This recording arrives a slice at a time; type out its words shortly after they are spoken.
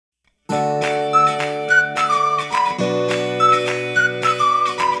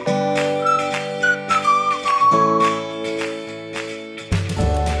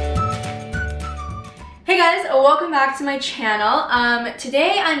welcome back to my channel.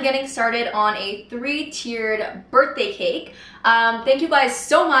 Today I'm getting started on a 3-tiered birthday cake. Thank you guys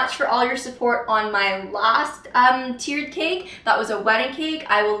so much for all your support on my last tiered cake. That was a wedding cake.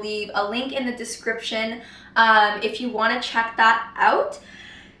 I will leave a link in the description if you want to check that out.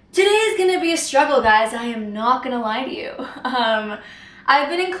 Today is going to be a struggle, guys. I am not going to lie to you. I've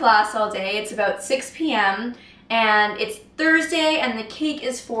been in class all day. It's about 6 p.m. and it's Thursday and the cake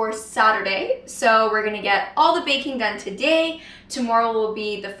is for Saturday. So we're gonna get all the baking done today. Tomorrow will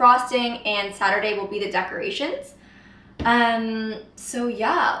be the frosting and Saturday will be the decorations. So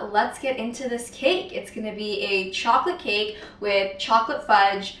yeah, let's get into this cake. It's gonna be a chocolate cake with chocolate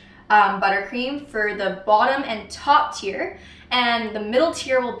fudge buttercream for the bottom and top tier. And the middle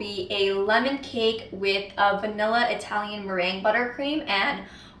tier will be a lemon cake with a vanilla Italian meringue buttercream and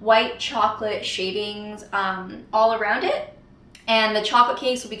white chocolate shavings all around it. And the chocolate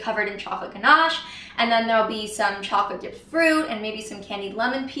cakes will be covered in chocolate ganache. And then there'll be some chocolate dipped fruit and maybe some candied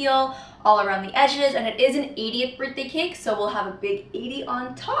lemon peel all around the edges. And it is an 80th birthday cake, so we'll have a big 80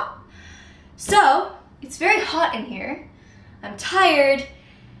 on top. So it's very hot in here. I'm tired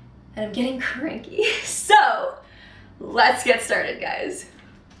and I'm getting cranky. So let's get started, guys.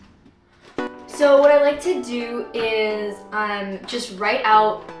 So what I like to do is just write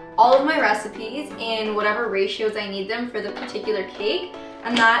out all of my recipes in whatever ratios I need them for the particular cake,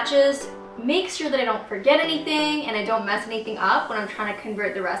 and that just makes sure that I don't forget anything and I don't mess anything up when I'm trying to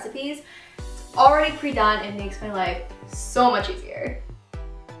convert the recipes. It's already pre-done. It makes my life so much easier.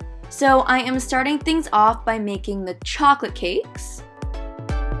 So I am starting things off by making the chocolate cakes.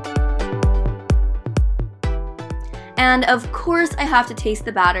 And of course I have to taste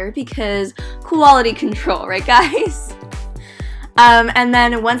the batter because quality control, right guys? And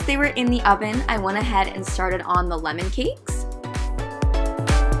then once they were in the oven, I went ahead and started on the lemon cakes.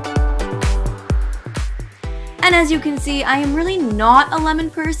 And as you can see, I am really not a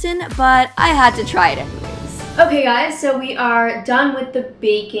lemon person, but I had to try it anyways. Okay guys, so we are done with the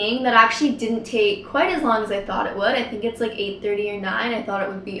baking. That actually didn't take quite as long as I thought it would. I think it's like 8:30 or 9. I thought it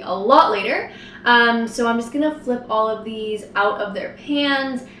would be a lot later. So I'm just gonna flip all of these out of their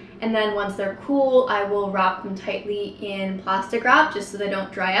pans, and then once they're cool, I will wrap them tightly in plastic wrap just so they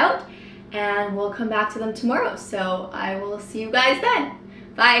don't dry out, and we'll come back to them tomorrow. So I will see you guys then.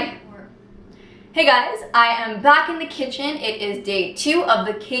 Bye. Hey guys, I am back in the kitchen. It is day 2 of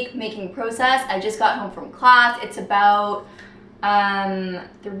the cake making process. I just got home from class. It's about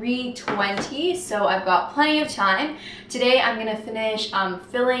 3:20, so I've got plenty of time. Today I'm gonna finish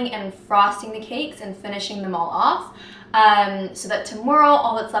filling and frosting the cakes and finishing them all off, so that tomorrow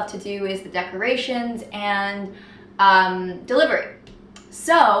all that's left to do is the decorations and delivery.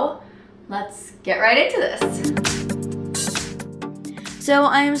 So let's get right into this. So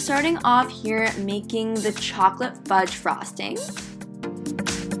I am starting off here making the chocolate fudge frosting.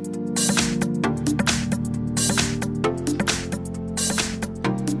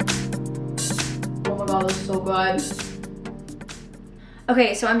 Oh my god, this is so good.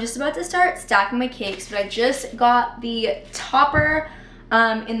 Okay, so I'm just about to start stacking my cakes, but I just got the topper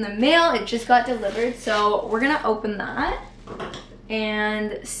in the mail. It just got delivered, so we're gonna open that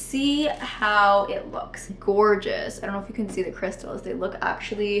and see how it looks. Gorgeous. I don't know if you can see the crystals. They look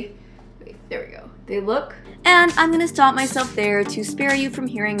actually, wait, there we go. They look. And I'm gonna stop myself there to spare you from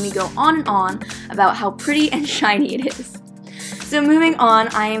hearing me go on and on about how pretty and shiny it is. So moving on,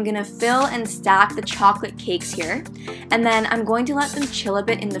 I am gonna fill and stack the chocolate cakes here, and then I'm going to let them chill a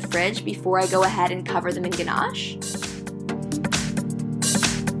bit in the fridge before I go ahead and cover them in ganache.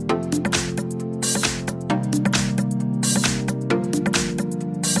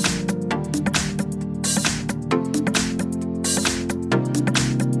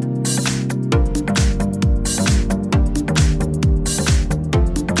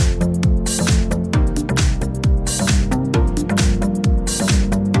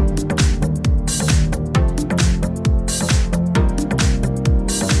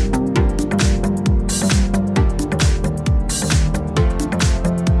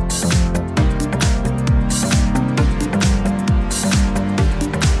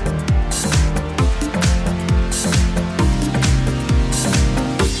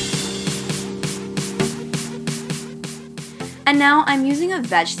 And now I'm using a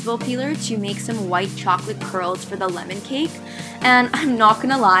vegetable peeler to make some white chocolate curls for the lemon cake. And I'm not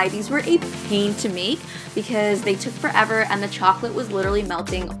gonna lie, these were a pain to make because they took forever and the chocolate was literally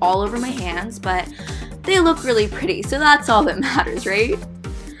melting all over my hands, but they look really pretty, so that's all that matters, right?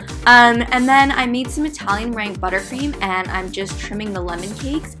 And then I made some Italian meringue buttercream, and I'm just trimming the lemon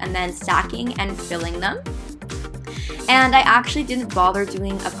cakes and then stacking and filling them. And I actually didn't bother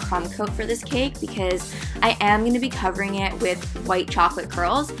doing a crumb coat for this cake because I am going to be covering it with white chocolate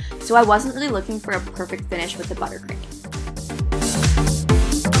curls, so I wasn't really looking for a perfect finish with the buttercream.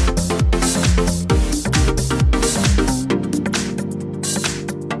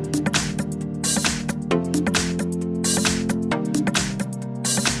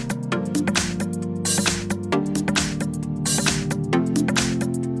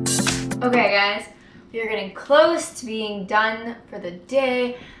 Okay guys, we are getting close to being done for the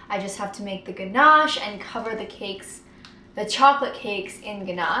day. I just have to make the ganache and cover the cakes, the chocolate cakes in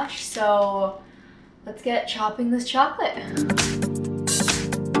ganache. So let's get chopping this chocolate.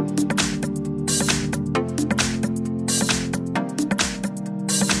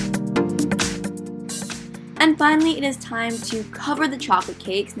 And finally, it is time to cover the chocolate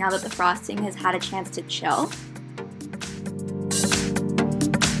cakes now that the frosting has had a chance to chill.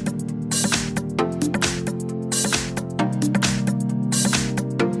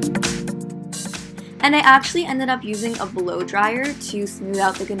 And I actually ended up using a blow dryer to smooth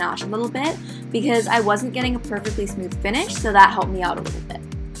out the ganache a little bit because I wasn't getting a perfectly smooth finish, so that helped me out a little bit.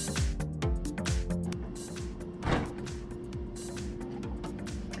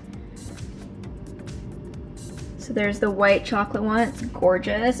 So there's the white chocolate one, it's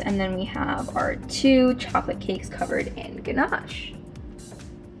gorgeous, and then we have our 2 chocolate cakes covered in ganache.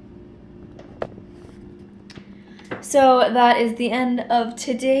 So that is the end of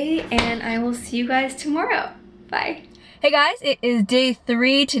today, and I will see you guys tomorrow. Bye. Hey guys, it is day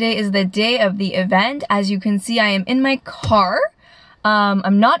 3. Today is the day of the event. As you can see, I am in my car.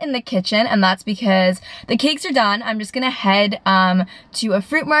 I'm not in the kitchen, and that's because the cakes are done. I'm just gonna head to a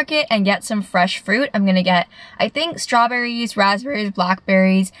fruit market and get some fresh fruit. I'm gonna get, I think, strawberries, raspberries,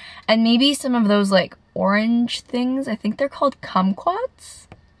 blackberries, and maybe some of those like orange things. I think they're called kumquats.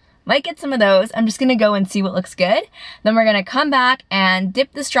 Might get some of those. I'm just gonna go and see what looks good. Then we're gonna come back and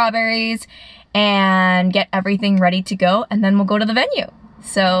dip the strawberries and get everything ready to go, and then we'll go to the venue.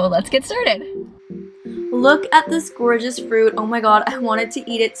 So let's get started. Look at this gorgeous fruit. Oh my god, I wanted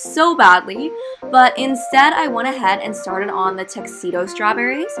to eat it so badly, but instead I went ahead and started on the tuxedo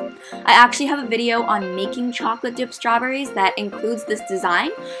strawberries. I actually have a video on making chocolate dip strawberries that includes this design,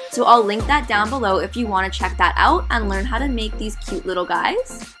 so I'll link that down below if you want to check that out and learn how to make these cute little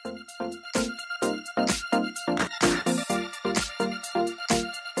guys.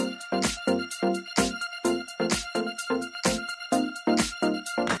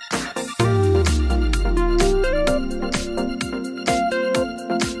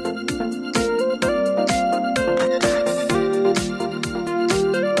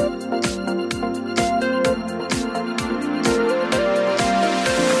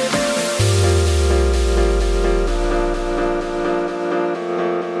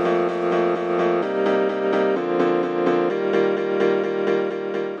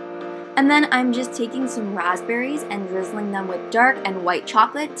 And then I'm just taking some raspberries and drizzling them with dark and white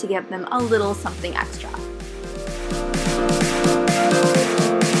chocolate to give them a little something extra.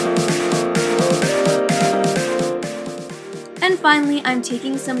 And finally, I'm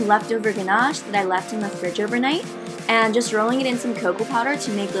taking some leftover ganache that I left in the fridge overnight and just rolling it in some cocoa powder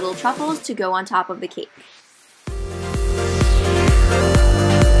to make little truffles to go on top of the cake.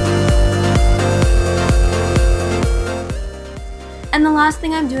 And the last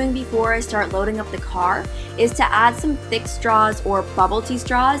thing I'm doing before I start loading up the car is to add some thick straws or bubble tea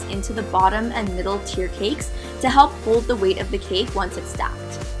straws into the bottom and middle tier cakes to help hold the weight of the cake once it's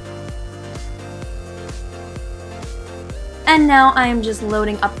stacked. And now I am just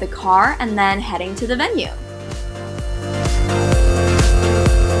loading up the car and then heading to the venue.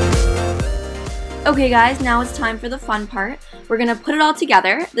 Okay guys, now it's time for the fun part. We're gonna put it all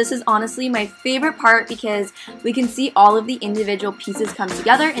together. This is honestly my favorite part because we can see all of the individual pieces come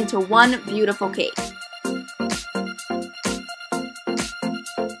together into one beautiful cake.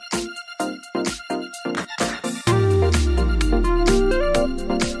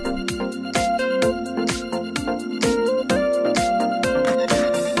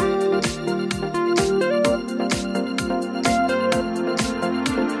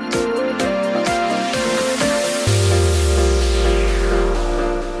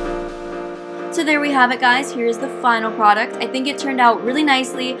 So there we have it guys, here's the final product. I think it turned out really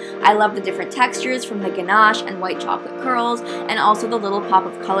nicely. I love the different textures from the ganache and white chocolate curls, and also the little pop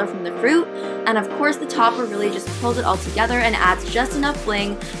of color from the fruit. And of course the topper really just pulls it all together and adds just enough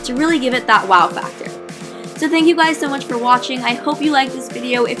bling to really give it that wow factor. So thank you guys so much for watching. I hope you liked this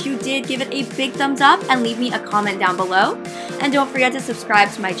video. If you did, give it a big thumbs up and leave me a comment down below. And don't forget to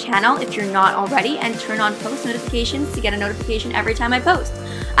subscribe to my channel if you're not already, and turn on post notifications to get a notification every time I post.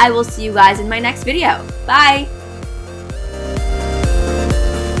 I will see you guys in my next video. Bye!